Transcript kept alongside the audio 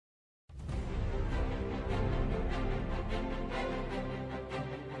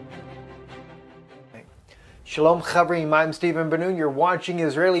Shalom Chavrim, I'm Stephen Ben-Nun. You're watching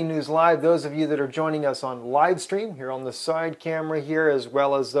Israeli News Live. Those of you that are joining us on live stream here on the side camera here, as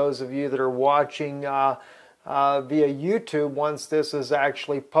well as those of you that are watching via YouTube once this is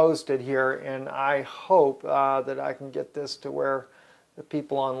actually posted here. And I hope that I can get this to where the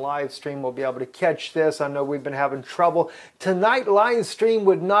people on live stream will be able to catch this. I know we've been having trouble. Tonight, live stream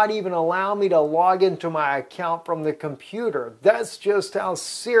would not even allow me to log into my account from the computer. That's just how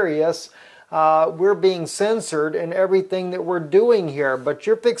serious we're being censored in everything that we're doing here. But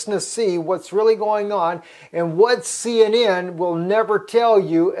you're fixing to see what's really going on and what CNN will never tell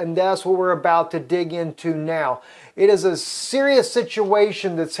you, and that's what we're about to dig into now. It is a serious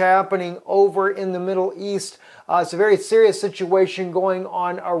situation that's happening over in the Middle East. It's a very serious situation going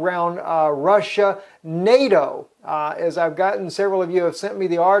on around Russia, NATO. As I've gotten, several of you have sent me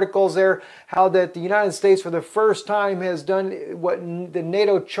the articles there, how that the United States for the first time has done what the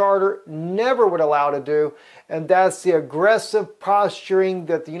NATO charter never would allow to do, and that's the aggressive posturing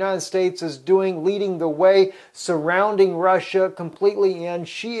that the United States is doing, leading the way, surrounding Russia completely in.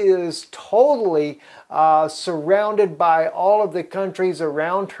 She is totally surrounded by all of the countries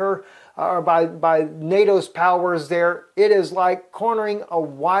around her, or by NATO's powers there. It is like cornering a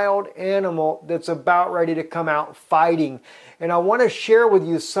wild animal that's about ready to come out fighting. And I want to share with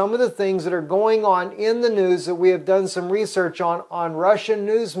you some of the things that are going on in the news that we have done some research on Russian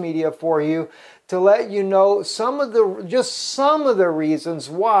news media for you, to let you know just some of the reasons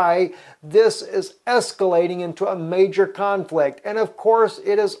why this is escalating into a major conflict. And of course,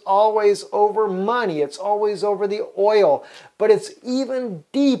 it is always over money. It's always over the oil. But it's even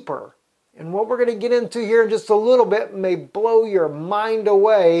deeper. And what we're going to get into here in just a little bit may blow your mind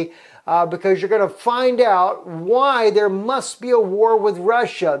away, because you're going to find out why there must be a war with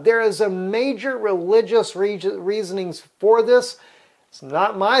Russia. There is a major religious reasonings for this. It's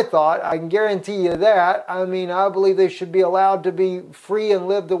not my thought, I can guarantee you that. I mean, I believe they should be allowed to be free and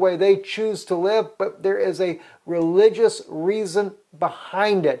live the way they choose to live, but there is a religious reason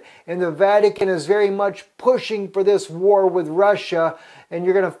behind it. And the Vatican is very much pushing for this war with Russia, and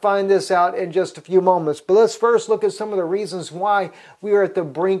you're going to find this out in just a few moments. But let's first look at some of the reasons why we are at the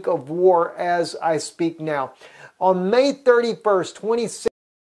brink of war as I speak now. On May 31st, 2016,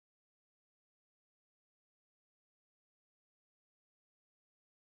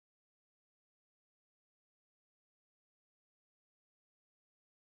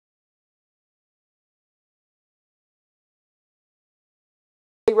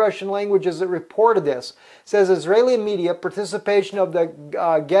 Russian languages that reported this. It says Israeli media participation of the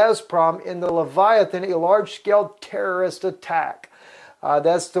Gazprom in the Leviathan, a large-scale terrorist attack.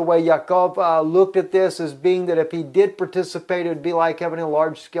 That's the way Yaakov looked at this, as being that if he did participate, it would be like having a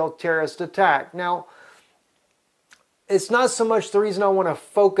large-scale terrorist attack. Now, it's not so much the reason I want to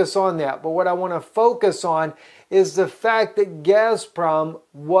focus on that, but what I want to focus on is the fact that Gazprom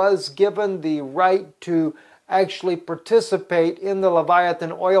was given the right to actually participate in the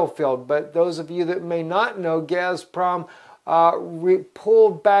Leviathan oil field. But those of you that may not know, Gazprom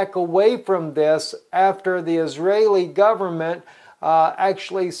pulled back away from this after the Israeli government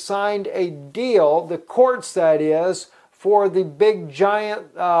actually signed a deal, the courts that is, for the big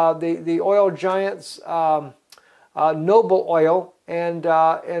giant, the oil giants, Noble Oil, and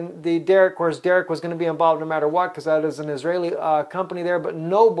the Derek, of course, Derek was going to be involved no matter what, because that is an Israeli company there, but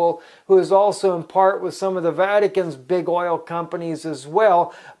Noble, who is also in part with some of the Vatican's big oil companies as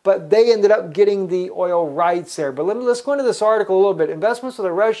well, but they ended up getting the oil rights there. But let's go into this article a little bit. Investments of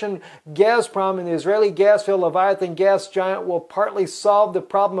the Russian Gazprom in the Israeli gas field Leviathan gas giant will partly solve the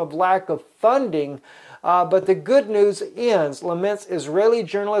problem of lack of funding. But the good news ends, laments Israeli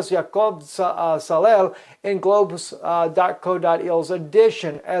journalist Yaakov Salel in Globes.co.il's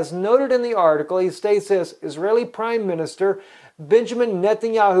edition. As noted in the article, he states this: Israeli Prime Minister Benjamin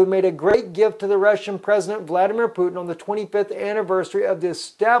Netanyahu made a great gift to the Russian President Vladimir Putin on the 25th anniversary of the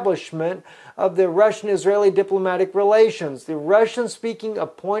establishment of the Russian-Israeli diplomatic relations. The Russian-speaking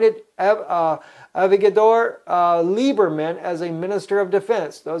appointed Avigdor Lieberman as a Minister of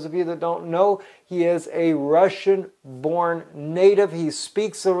Defense. Those of you that don't know, he is a Russian-born native. He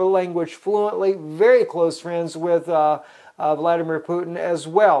speaks the language fluently, very close friends with Vladimir Putin as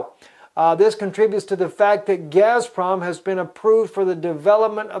well. This contributes to the fact that Gazprom has been approved for the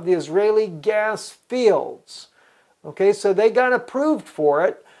development of the Israeli gas fields. Okay, so they got approved for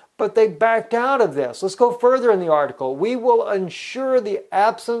it, but they backed out of this. Let's go further in the article. We will ensure the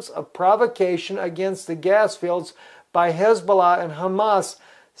absence of provocation against the gas fields by Hezbollah and Hamas,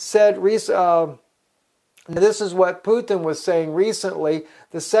 said Now, this is what Putin was saying recently.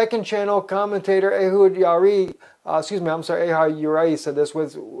 The second channel commentator Ehud Yari, Ehud Yari said this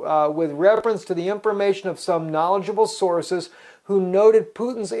with reference to the information of some knowledgeable sources who noted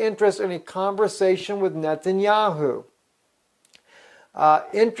Putin's interest in a conversation with Netanyahu.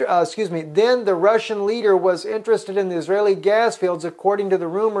 Then the Russian leader was interested in the Israeli gas fields. According to the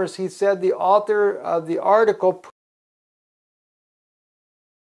rumors, he said the author of the article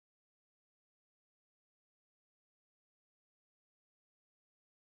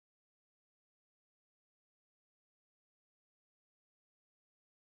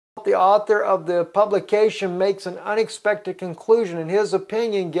the publication makes an unexpected conclusion. In his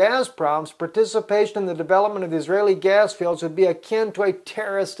opinion, Gazprom's participation in the development of the Israeli gas fields would be akin to a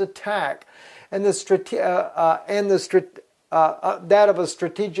terrorist attack, and that of a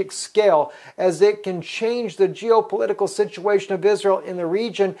strategic scale, as it can change the geopolitical situation of Israel in the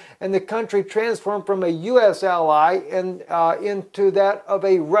region and the country transform from a U.S. ally into that of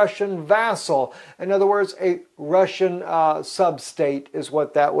a Russian vassal. In other words, a Russian sub-state is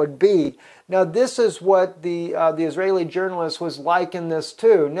what that would be. Now, this is what the Israeli journalist was likening this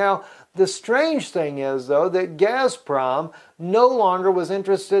to. Now, the strange thing is, though, that Gazprom no longer was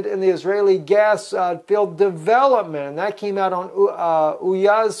interested in the Israeli gas field development. And that came out on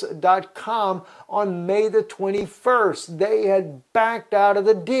uyaz.com on May the 21st. They had backed out of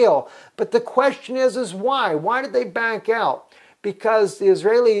the deal. But the question is why? Why did they back out? Because the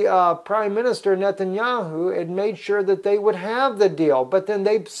Israeli Prime Minister Netanyahu had made sure that they would have the deal, but then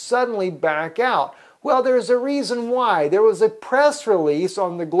they suddenly back out. Well, there's a reason why. There was a press release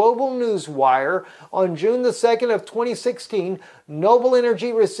on the Global News Wire on June the 2nd of 2016. Noble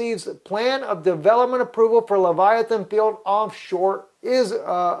Energy receives plan of development approval for Leviathan field offshore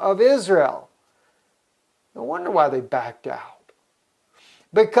of Israel. No wonder why they backed out.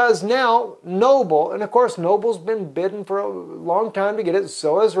 Because now Noble, and of course Noble's been bidding for a long time to get it,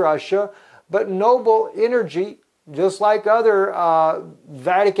 so has Russia, but Noble Energy, just like other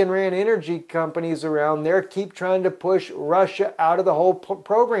Vatican-ran energy companies around there, keep trying to push Russia out of the whole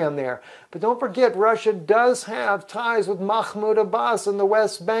program there. But don't forget, Russia does have ties with Mahmoud Abbas in the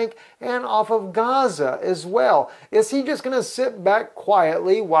West Bank and off of Gaza as well. Is he just going to sit back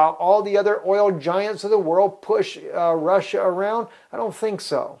quietly while all the other oil giants of the world push Russia around? I don't think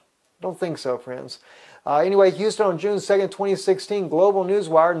so. I don't think so, friends. Anyway, Houston on June 2nd, 2016, Global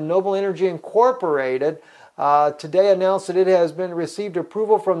Newswire, Noble Energy Incorporated, today announced that it has been received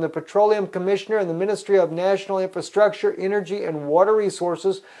approval from the Petroleum Commissioner and the Ministry of National Infrastructure, Energy, and Water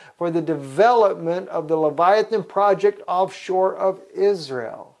Resources for the development of the Leviathan project offshore of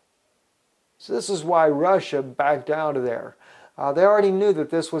Israel. So this is why Russia backed out of there. They already knew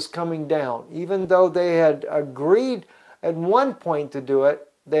that this was coming down. Even though they had agreed at one point to do it,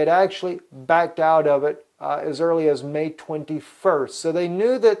 they had actually backed out of it as early as May 21st. So they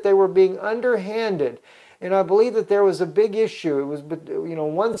knew that they were being underhanded. And I believe that there was a big issue. It was,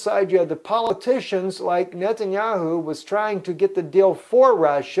 on one side you had the politicians like Netanyahu was trying to get the deal for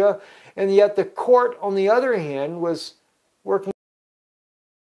Russia, and yet the court, on the other hand, was working.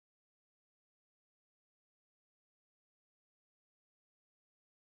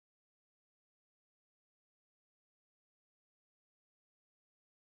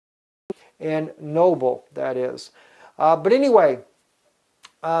 And Noble, that is. But anyway,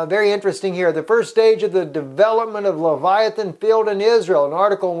 very interesting here. The first stage of the development of Leviathan field in Israel. An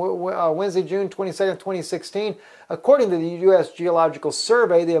article Wednesday, June 22nd, 2016. According to the U.S. Geological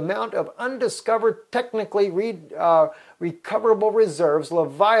Survey, the amount of undiscovered, technically recoverable reserves,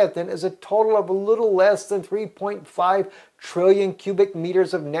 Leviathan, is a total of a little less than 3.5 trillion cubic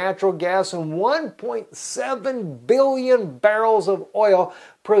meters of natural gas and 1.7 billion barrels of oil,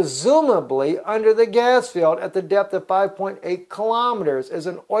 presumably under the gas field at the depth of 5.8 kilometers, is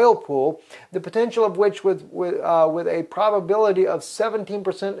an oil pool, the potential of which with a probability of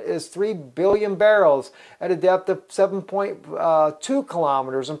 17% is 3 billion barrels at a depth of 7.2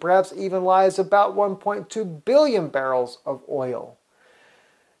 kilometers, and perhaps even lies about 1.2 billion barrels of oil.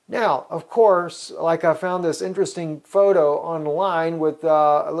 Now, of course, like I found this interesting photo online with,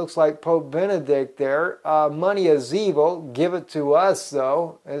 it looks like Pope Benedict there. Money is evil, give it to us,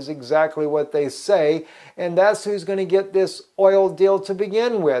 though, is exactly what they say. And that's who's going to get this oil deal to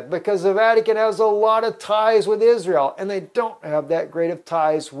begin with, because the Vatican has a lot of ties with Israel, and they don't have that great of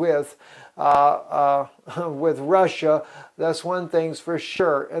ties with Russia. That's one thing's for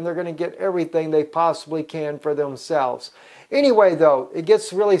sure. And they're going to get everything they possibly can for themselves. Anyway, though, it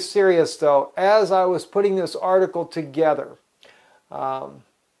gets really serious, though. As I was putting this article together,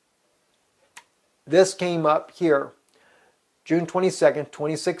 this came up here. June 22nd,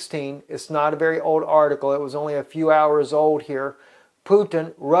 2016. It's not a very old article. It was only a few hours old here.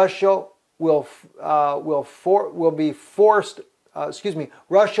 Putin, Russia Russia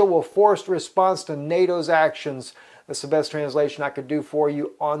will force response to NATO's actions. That's the best translation I could do for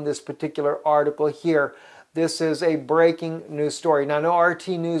you on this particular article here. This is a breaking news story. Now, I know RT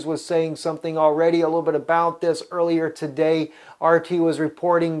News was saying something already a little bit about this earlier today. RT was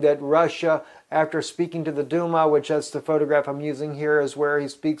reporting that Russia, after speaking to the Duma, which that's the photograph I'm using here, is where he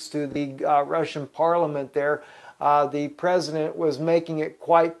speaks to the Russian parliament there, the president was making it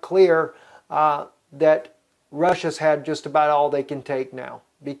quite clear that Russia's had just about all they can take now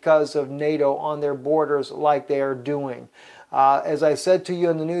because of NATO on their borders like they are doing. As I said to you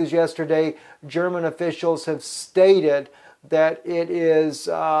in the news yesterday, German officials have stated that it is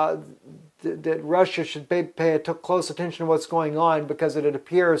that Russia should pay close attention to what's going on because it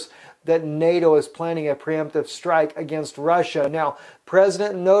appears that NATO is planning a preemptive strike against Russia. Now,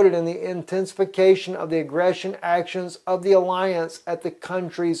 President noted in the intensification of the aggression actions of the alliance at the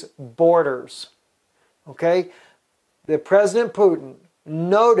country's borders. Okay? The President Putin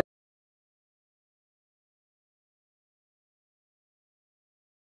noted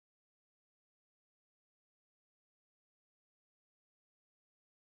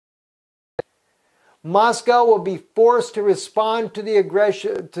Moscow will be forced to respond to the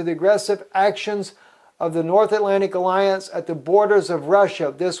aggressive actions of the North Atlantic Alliance at the borders of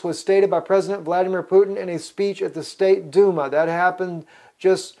Russia. This was stated by President Vladimir Putin in a speech at the State Duma. That happened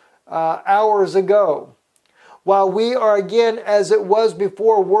just hours ago. While we are again as it was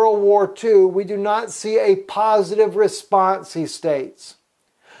before World War II, we do not see a positive response, he states.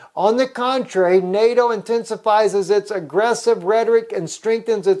 On the contrary, NATO intensifies its aggressive rhetoric and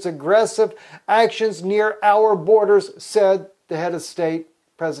strengthens its aggressive actions near our borders, said the head of state,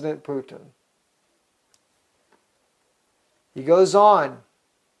 President Putin. He goes on.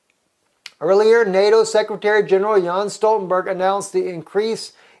 Earlier, NATO Secretary General Jens Stoltenberg announced the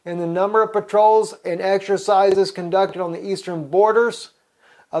increase in the number of patrols and exercises conducted on the eastern borders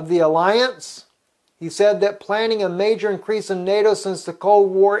of the alliance. He said that planning a major increase in NATO since the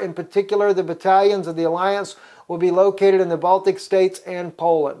Cold War, in particular the battalions of the alliance, will be located in the Baltic states and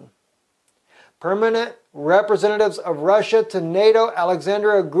Poland. Permanent representatives of Russia to NATO,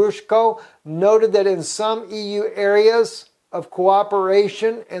 Alexandra Grushko, noted that in some EU areas of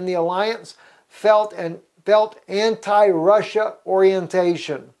cooperation in the alliance felt anti-Russia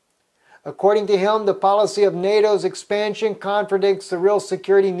orientation. According to him, the policy of NATO's expansion contradicts the real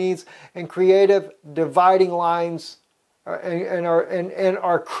security needs and creative dividing lines, and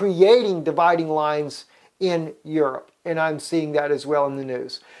are creating dividing lines in Europe. And I'm seeing that as well in the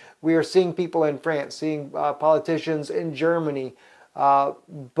news. We are seeing people in France, seeing politicians in Germany,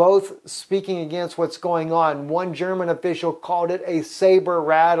 both speaking against what's going on. One German official called it a saber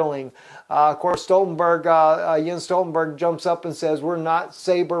rattling. Of course, Jens Stoltenberg jumps up and says, we're not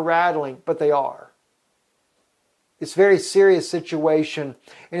saber rattling, but they are. It's a very serious situation.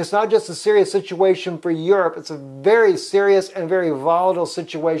 And it's not just a serious situation for Europe, it's a very serious and very volatile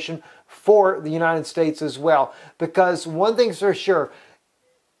situation for the United States as well. Because one thing's for sure,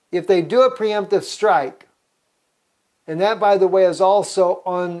 if they do a preemptive strike, and that, by the way, is also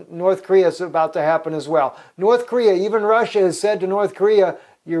on North Korea. It's about to happen as well. North Korea, even Russia has said to North Korea,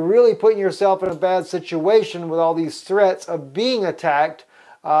 you're really putting yourself in a bad situation with all these threats of being attacked.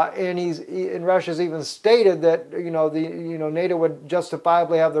 And Russia's even stated that NATO would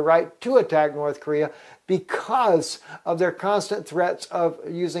justifiably have the right to attack North Korea because of their constant threats of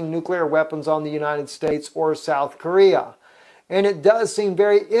using nuclear weapons on the United States or South Korea. And it does seem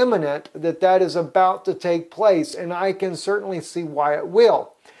very imminent that that is about to take place, and I can certainly see why it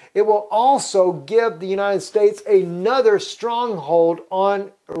will. It will also give the United States another stronghold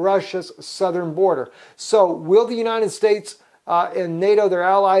on Russia's southern border. So will the United States and NATO, their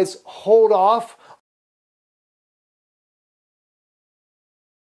allies, hold off of?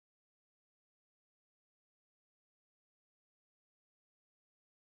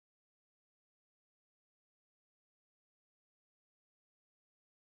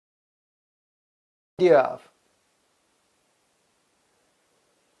 You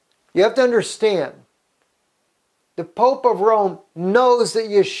have to understand, the Pope of Rome knows that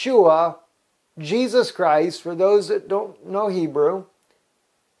Yeshua, Jesus Christ, for those that don't know Hebrew,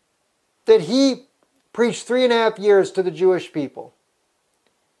 that he preached 3.5 years to the Jewish people.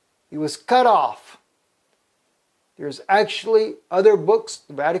 He was cut off. There's actually other books,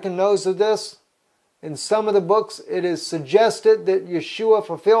 the Vatican knows of this. In some of the books, it is suggested that Yeshua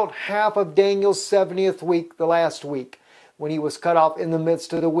fulfilled half of Daniel's 70th week, the last week, when he was cut off in the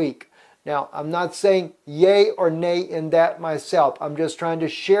midst of the week. Now, I'm not saying yay or nay in that myself. I'm just trying to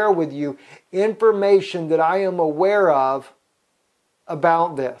share with you information that I am aware of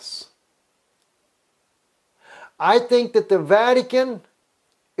about this. I think that the Vatican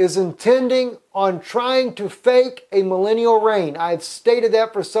is intending on trying to fake a millennial reign. I've stated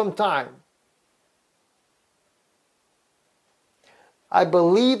that for some time. I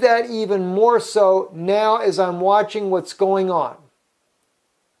believe that even more so now as I'm watching what's going on.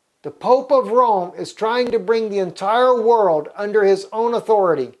 The Pope of Rome is trying to bring the entire world under his own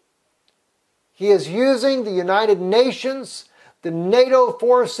authority. He is using the United Nations, the NATO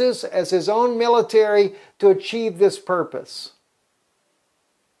forces as his own military to achieve this purpose.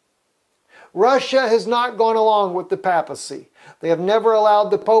 Russia has not gone along with the papacy. They have never allowed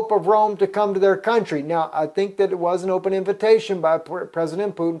the Pope of Rome to come to their country. Now, I think that it was an open invitation by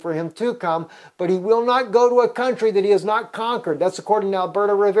President Putin for him to come, but he will not go to a country that he has not conquered. That's according to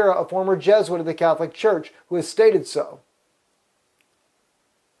Alberto Rivera, a former Jesuit of the Catholic Church, who has stated so.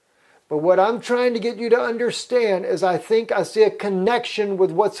 But what I'm trying to get you to understand is I think I see a connection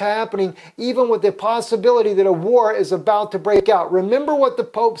with what's happening, even with the possibility that a war is about to break out. Remember what the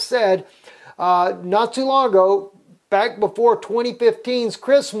Pope said not too long ago, back before 2015's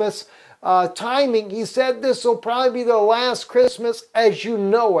Christmas timing. He said this will probably be the last Christmas as you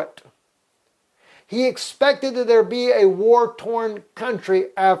know it. He expected that there be a war-torn country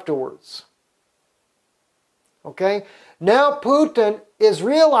afterwards. Okay? Now Putin is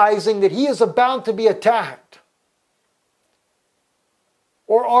realizing that he is about to be attacked.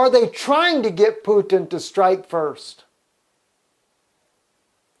 Or are they trying to get Putin to strike first?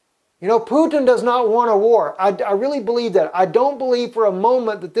 You know, Putin does not want a war. I really believe that. I don't believe for a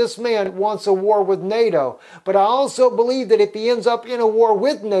moment that this man wants a war with NATO. But I also believe that if he ends up in a war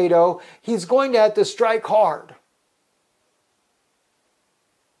with NATO, he's going to have to strike hard.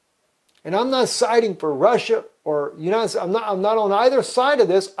 And I'm not siding for Russia or United States. I'm not on either side of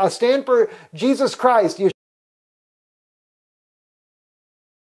this. I stand for Jesus Christ.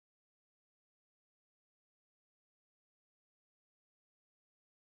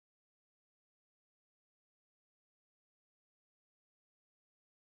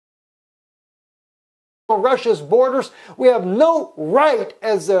 Russia's borders. We have no right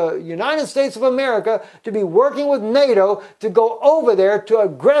as the United States of America to be working with NATO to go over there to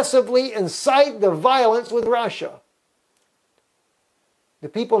aggressively incite the violence with Russia. The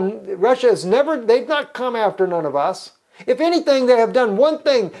people, Russia has never, they've not come after none of us. If anything, they have done one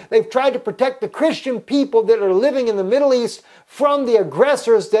thing. They've tried to protect the Christian people that are living in the Middle East from the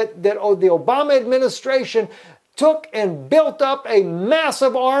aggressors that the Obama administration took and built up a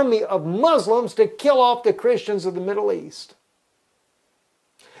massive army of Muslims to kill off the Christians of the Middle East.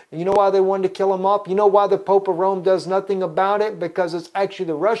 And you know why they wanted to kill them off? You know why the Pope of Rome does nothing about it? Because it's actually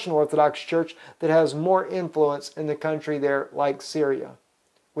the Russian Orthodox Church that has more influence in the country there, like Syria,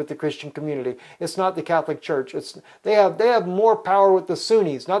 with the Christian community. It's not the Catholic Church. They have more power with the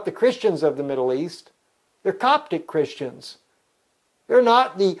Sunnis, not the Christians of the Middle East. They're Coptic Christians. They're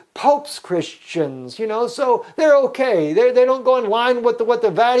not the Pope's Christians, you know, so they're okay. They don't go in line with what the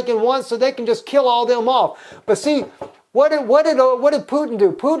Vatican wants, so they can just kill all them off. But see, what did Putin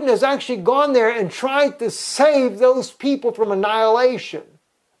do? Putin has actually gone there and tried to save those people from annihilation.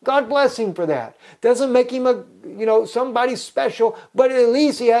 God bless him for that. Doesn't make him somebody special, but at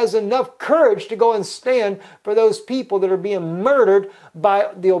least he has enough courage to go and stand for those people that are being murdered by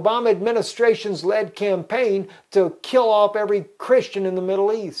the Obama administration's led campaign to kill off every Christian in the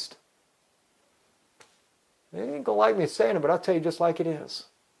Middle East. You ain't gonna like me saying it, but I'll tell you just like it is.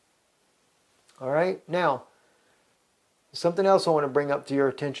 All right? Now, something else I want to bring up to your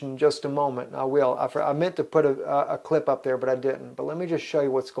attention in just a moment, and I will. I meant to put a clip up there, but I didn't. But let me just show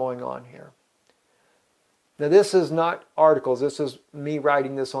you what's going on here. Now, this is not articles. This is me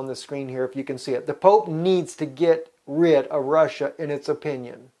writing this on the screen here, if you can see it. The Pope needs to get rid of Russia, in its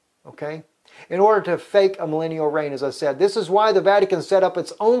opinion, okay? In order to fake a millennial reign, as I said. This is why the Vatican set up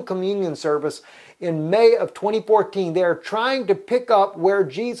its own communion service in May of 2014. They are trying to pick up where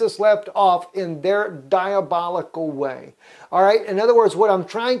Jesus left off in their diabolical way. All right? In other words, what I'm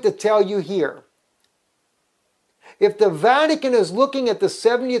trying to tell you here, if the Vatican is looking at the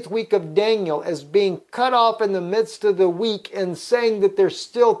 70th week of Daniel as being cut off in the midst of the week and saying that there's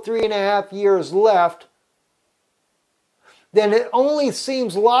still 3.5 years left, then it only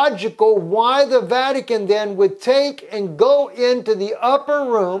seems logical why the Vatican then would take and go into the upper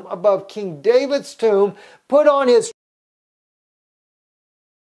room above King David's tomb, put on his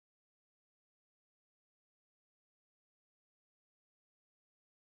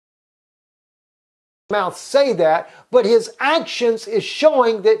mouth say that, but his actions is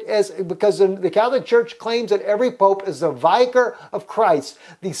showing that because the Catholic Church claims that every pope is the vicar of Christ,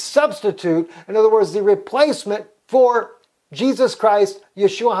 the substitute, in other words, the replacement for Jesus Christ,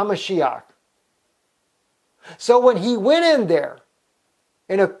 Yeshua HaMashiach. So when he went in there,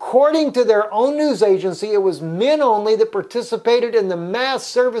 and according to their own news agency, it was men only that participated in the mass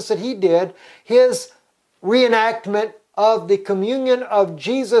service that he did, his reenactment of the communion of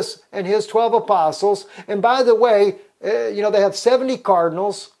Jesus and his 12 apostles. And by the way, they have 70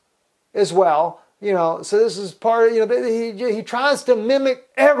 cardinals as well. So this is part of, he tries to mimic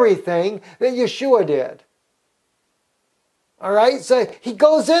everything that Yeshua did. All right, so he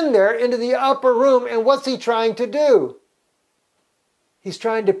goes in there into the upper room, and what's he trying to do? He's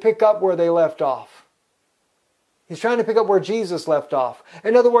trying to pick up where they left off. He's trying to pick up where Jesus left off.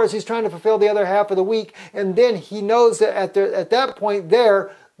 In other words, he's trying to fulfill the other half of the week, and then he knows that at that point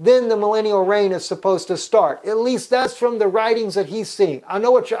there, then the millennial reign is supposed to start. At least that's from the writings that he's seeing.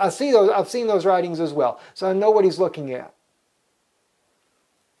 I've seen those writings as well, so I know what he's looking at.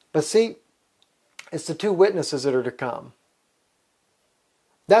 But see, it's the two witnesses that are to come.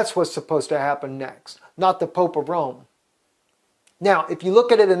 That's what's supposed to happen next, not the Pope of Rome. Now, if you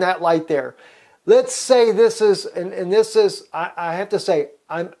look at it in that light there, let's say this is, and this is, I have to say,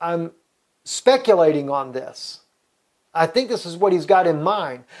 I'm speculating on this. I think this is what he's got in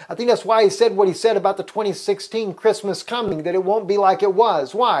mind. I think that's why he said what he said about the 2016 Christmas coming, that it won't be like it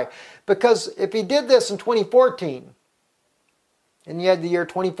was. Why? Because if he did this in 2014, and you had the year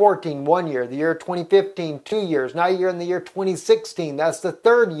 2014, 1 year, the year 2015, 2 years, now you're in the year 2016, that's the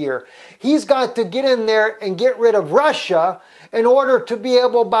third year. He's got to get in there and get rid of Russia in order to be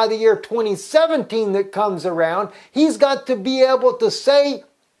able, by the year 2017 that comes around, he's got to be able to say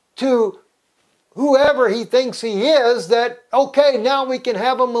to whoever he thinks he is that, okay, now we can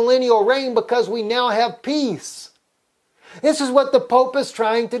have a millennial reign because we now have peace. This is what the Pope is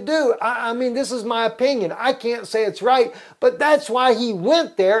trying to do. I mean, this is my opinion. I can't say it's right, but that's why he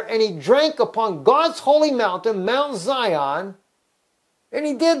went there and he drank upon God's holy mountain, Mount Zion, and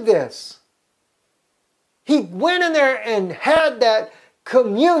he did this. He went in there and had that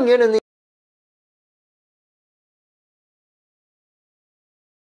communion in the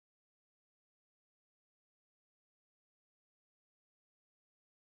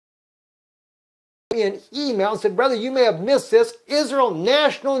an email and said, brother, you may have missed this. Israel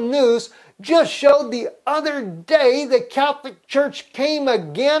National News just showed the other day the Catholic Church came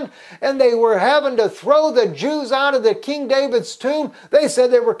again and they were having to throw the Jews out of the King David's tomb. They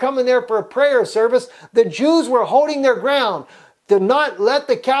said they were coming there for a prayer service. The Jews were holding their ground to not let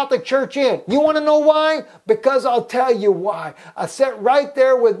the Catholic Church in. You want to know why? Because I'll tell you why. I sat right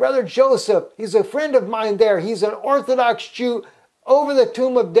there with Brother Joseph. He's a friend of mine there. He's an Orthodox Jew over the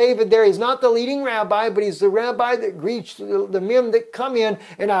tomb of David there. He's not the leading rabbi, but he's the rabbi that greets the men that come in.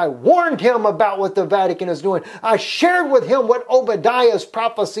 And I warned him about what the Vatican is doing. I shared with him what Obadiah's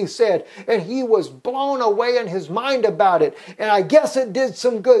prophecy said. And he was blown away in his mind about it. And I guess it did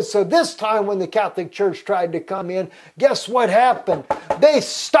some good. So this time when the Catholic Church tried to come in, guess what happened? They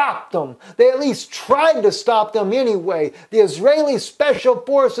stopped them. They at least tried to stop them anyway. The Israeli special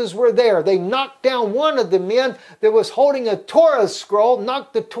forces were there. They knocked down one of the men that was holding a Torah scroll,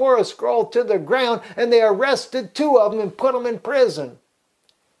 knocked the Torah scroll to the ground, and they arrested two of them and put them in prison.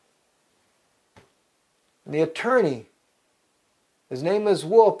 And the attorney, his name is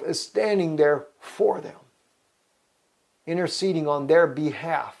Wolf, is standing there for them, interceding on their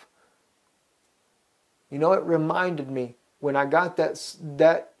behalf. You know, it reminded me when I got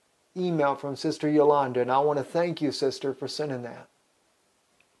that email from Sister Yolanda, and I want to thank you, Sister, for sending that.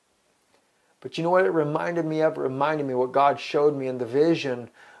 But you know what it reminded me of? It reminded me what God showed me in the vision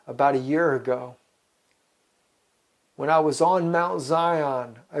about a year ago. When I was on Mount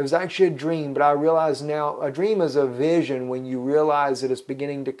Zion, it was actually a dream, but I realize now a dream is a vision when you realize that it's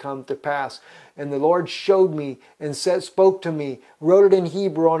beginning to come to pass. And the Lord showed me and spoke to me, wrote it in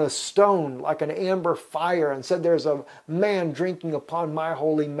Hebrew on a stone like an amber fire, and said, there's a man drinking upon my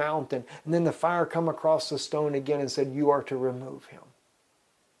holy mountain. And then the fire come across the stone again and said, you are to remove him.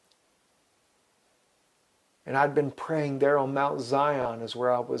 And I'd been praying there on Mount Zion is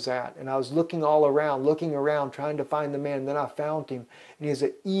where I was at. And I was looking all around, trying to find the man. And then I found him. And he's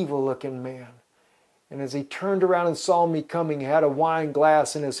an evil-looking man. And as he turned around and saw me coming, he had a wine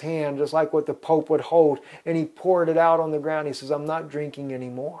glass in his hand, just like what the Pope would hold. And he poured it out on the ground. He says, I'm not drinking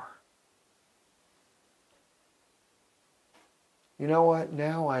anymore. You know what?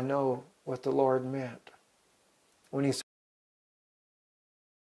 Now I know what the Lord meant when he said,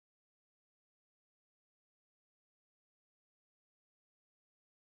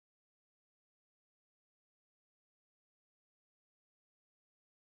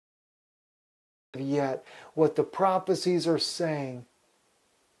 yet what the prophecies are saying.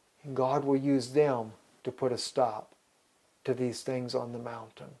 And God will use them to put a stop to these things on the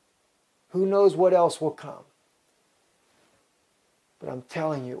mountain. Who knows what else will come? But I'm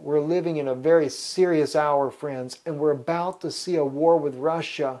telling you, we're living in a very serious hour, friends, and we're about to see a war with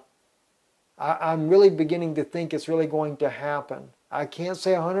Russia. I'm really beginning to think it's really going to happen. I can't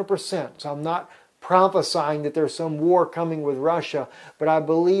say 100%, so I'm not prophesying that there's some war coming with Russia, but I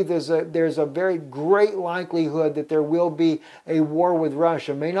believe there's a very great likelihood that there will be a war with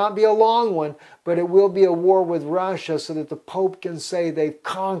Russia. It may not be a long one, but it will be a war with Russia so that the Pope can say they've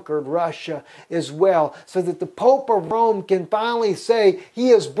conquered Russia as well, so that the Pope of Rome can finally say he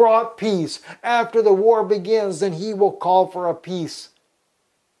has brought peace. After the war begins, then he will call for a peace.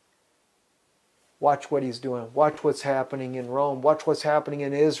 Watch what he's doing. Watch what's happening in Rome. Watch what's happening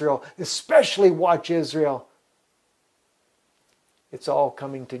in Israel. Especially watch Israel. It's all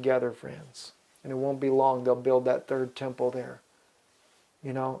coming together, friends. And it won't be long. They'll build that third temple there.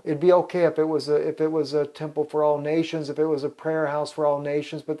 You know, it'd be okay if it was a temple for all nations, if it was a prayer house for all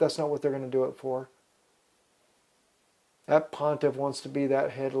nations, but that's not what they're going to do it for. That pontiff wants to be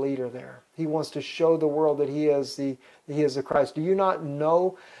that head leader there. He wants to show the world that he is the Christ. Do you not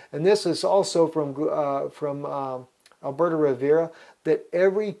know? And this is also from Alberto Rivera, that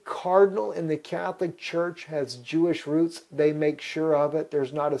every cardinal in the Catholic Church has Jewish roots. They make sure of it.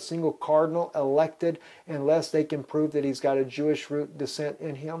 There's not a single cardinal elected unless they can prove that he's got a Jewish root descent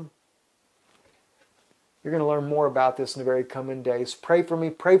in him. You're going to learn more about this in the very coming days. Pray for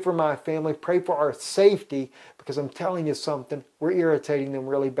me, pray for my family, pray for our safety, because I'm telling you something, we're irritating them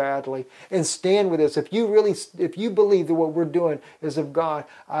really badly. And stand with us. If you believe that what we're doing is of God,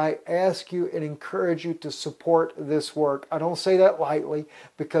 I ask you and encourage you to support this work. I don't say that lightly,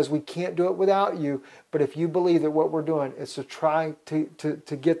 because we can't do it without you. But if you believe that what we're doing is to try to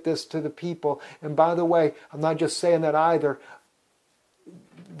get this to the people. And by the way, I'm not just saying that either.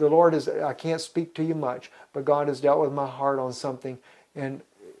 The Lord is, I can't speak to you much, but God has dealt with my heart on something, and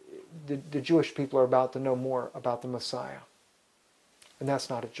the Jewish people are about to know more about the Messiah. And that's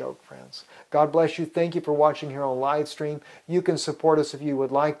not a joke, friends. God bless you. Thank you for watching here on live stream. You can support us if you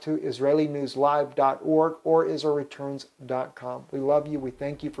would like to, IsraeliNewsLive.org or IsraelReturns.com. We love you. We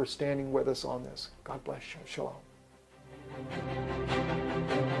thank you for standing with us on this. God bless you. Shalom.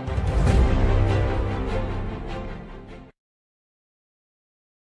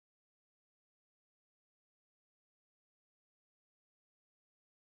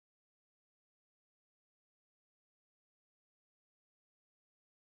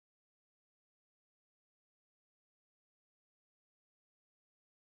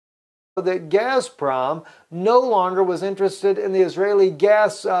 That Gazprom no longer was interested in the Israeli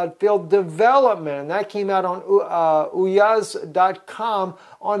gas field development. And that came out on uyaz.com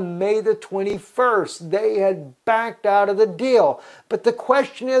on May the 21st. They had backed out of the deal. But the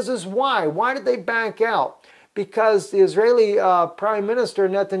question is why? Why did they back out? Because the Israeli Prime Minister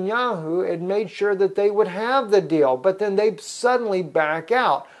Netanyahu had made sure that they would have the deal, but then they suddenly back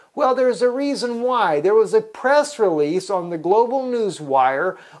out. Well, there's a reason why. There was a press release on the Global News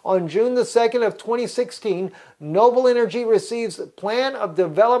Wire on June the 2nd of 2016. Noble Energy receives plan of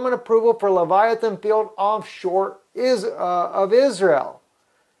development approval for Leviathan field offshore of Israel.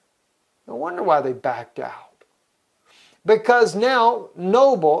 No wonder why they backed out. Because now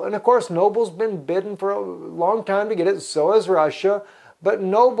Noble, and of course Noble's been bidding for a long time to get it, so has Russia, but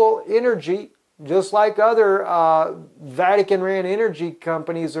Noble Energy, just like other Vatican-ran energy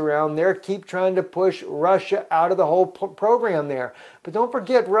companies around there, keep trying to push Russia out of the whole program there. But don't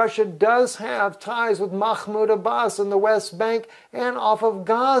forget, Russia does have ties with Mahmoud Abbas in the West Bank and off of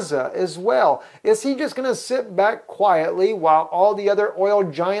Gaza as well. Is he just going to sit back quietly while all the other oil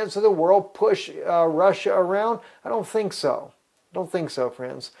giants of the world push Russia around? I don't think so. I don't think so,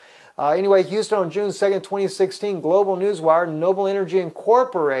 friends. Anyway, Houston on June 2nd, 2016, Global Newswire, Noble Energy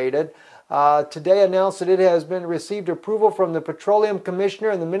Incorporated, today announced that it has been received approval from the Petroleum Commissioner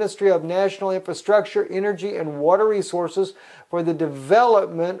and the Ministry of National Infrastructure, Energy, and Water Resources for the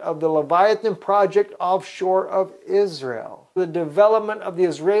development of the Leviathan project offshore of Israel. The development of the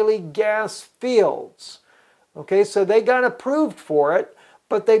Israeli gas fields. Okay, so they got approved for it,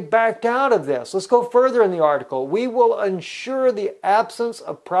 but they backed out of this. Let's go further in the article. We will ensure the absence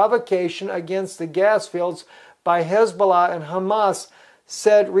of provocation against the gas fields by Hezbollah and Hamas,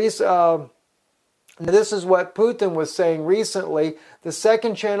 said, this is what Putin was saying recently. The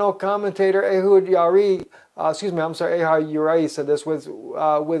second channel commentator Ehud Yaari said this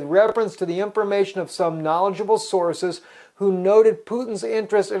with reference to the information of some knowledgeable sources who noted Putin's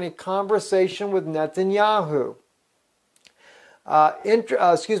interest in a conversation with Netanyahu.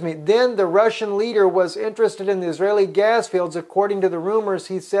 Then the Russian leader was interested in the Israeli gas fields. According to the rumors,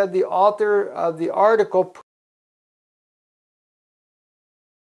 he said the author of the article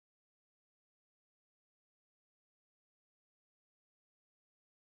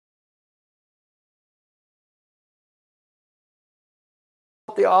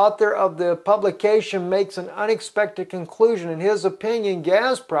the publication makes an unexpected conclusion. In his opinion,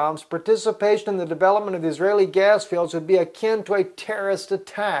 Gazprom's participation in the development of the Israeli gas fields would be akin to a terrorist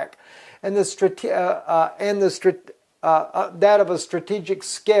attack, and that of a strategic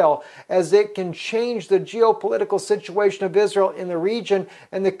scale, as it can change the geopolitical situation of Israel in the region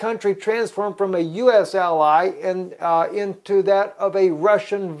and the country transform from a U.S. ally into that of a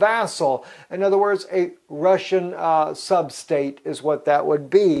Russian vassal. In other words, a Russian sub-state is what that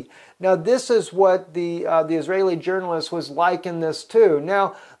would be. Now, this is what the Israeli journalist was liking this to.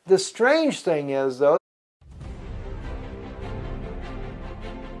 Now, the strange thing is, though,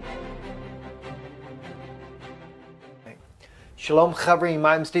 Shalom Chavrim,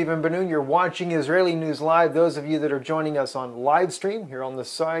 I'm Stephen Ben-Nun. You're watching Israeli News Live. Those of you that are joining us on live stream here on the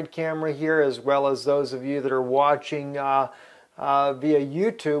side camera here, as well as those of you that are watching via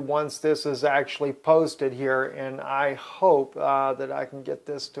YouTube once this is actually posted here. And I hope that I can get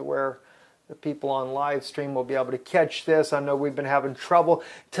this to where the people on live stream will be able to catch this. I know we've been having trouble.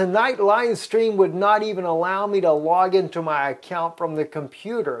 Tonight, live stream would not even allow me to log into my account from the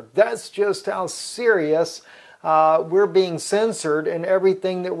computer. That's just how serious we're being censored in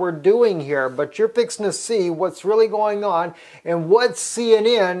everything that we're doing here. But you're fixing to see what's really going on and what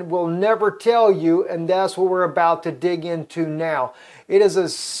CNN will never tell you, and that's what we're about to dig into now. It is a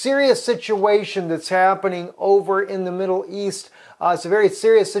serious situation that's happening over in the Middle East. It's a very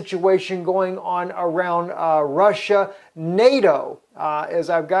serious situation going on around Russia, NATO. As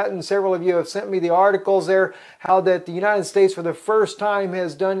I've gotten, several of you have sent me the articles there, how that the United States for the first time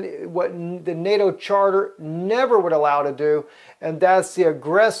has done what the NATO charter never would allow to do, and that's the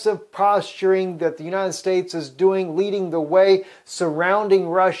aggressive posturing that the United States is doing, leading the way, surrounding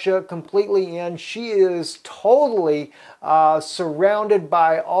Russia completely in. She is totally surrounded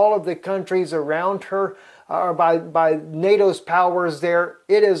by all of the countries around her, or by NATO's powers there.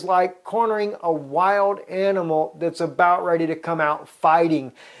 It is like cornering a wild animal that's about ready to come out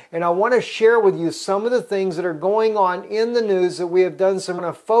fighting. And I want to share with you some of the things that are going on in the news that we have done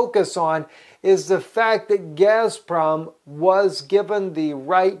some focus on, is the fact that Gazprom was given the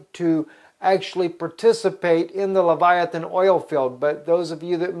right to actually participate in the Leviathan oil field. But those of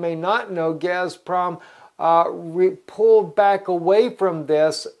you that may not know, Gazprom pulled back away from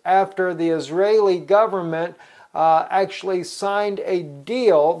this after the Israeli government actually signed a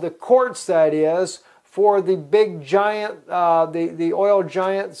deal, the courts that is, for the big giant, the oil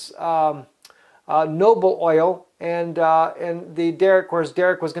giants, Noble Oil, and the Derek, of course,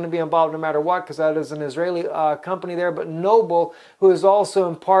 Derek was going to be involved no matter what, because that is an Israeli company there, but Noble, who is also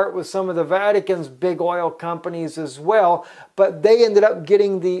in part with some of the Vatican's big oil companies as well, but they ended up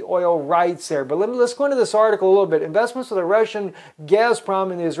getting the oil rights there. But let's go into this article a little bit. Investments of the Russian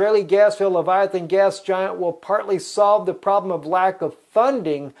Gazprom in the Israeli gas field Leviathan gas giant will partly solve the problem of lack of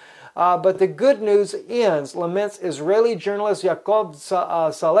funding. But the good news ends, laments Israeli journalist Yaakov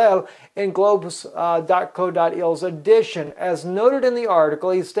Salel in Globes.co.il's edition. As noted in the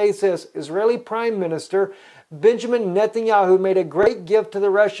article, he states this: Israeli Prime Minister Benjamin Netanyahu made a great gift to the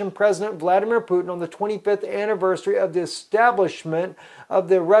Russian President Vladimir Putin on the 25th anniversary of the establishment of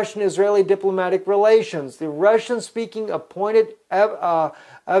the Russian-Israeli diplomatic relations. The Russian-speaking appointed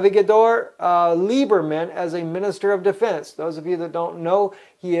Avigdor Lieberman as a Minister of Defense. Those of you that don't know,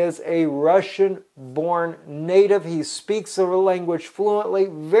 he is a Russian-born native. He speaks the language fluently,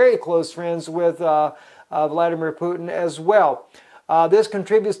 very close friends with Vladimir Putin as well. This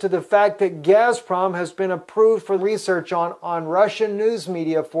contributes to the fact that Gazprom has been approved for research on Russian news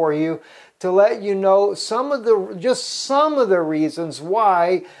media for you, to let you know some of the reasons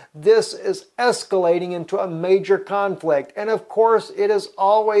why this is escalating into a major conflict. And of course, it is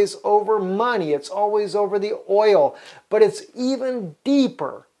always over money. It's always over the oil, but it's even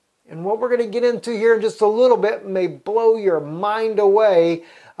deeper. And what we're going to get into here in just a little bit may blow your mind away,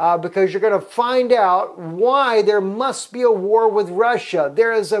 because you're going to find out why there must be a war with Russia.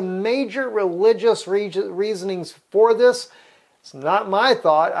 There is a major religious reasonings for this. It's not my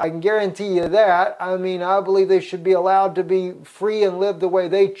thought, I can guarantee you that. I mean, I believe they should be allowed to be free and live the way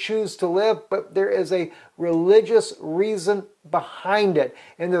they choose to live, but there is a religious reason behind it.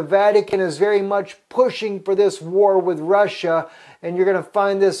 And the Vatican is very much pushing for this war with Russia, and you're going to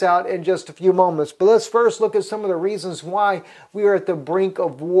find this out in just a few moments. But let's first look at some of the reasons why we are at the brink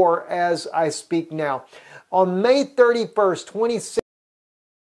of war as I speak now. On May 31st, 2016,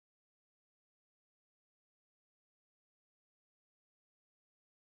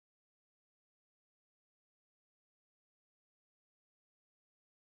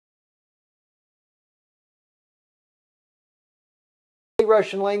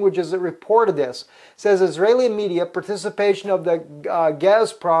 Russian languages that reported this. It says Israeli media participation of the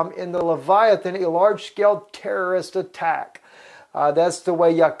Gazprom in the Leviathan, a large-scale terrorist attack. That's the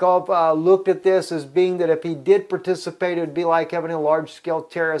way Yaakov looked at this, as being that if he did participate, it would be like having a large-scale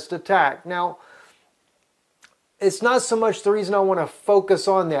terrorist attack. Now, it's not so much the reason I want to focus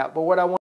on that, but what I want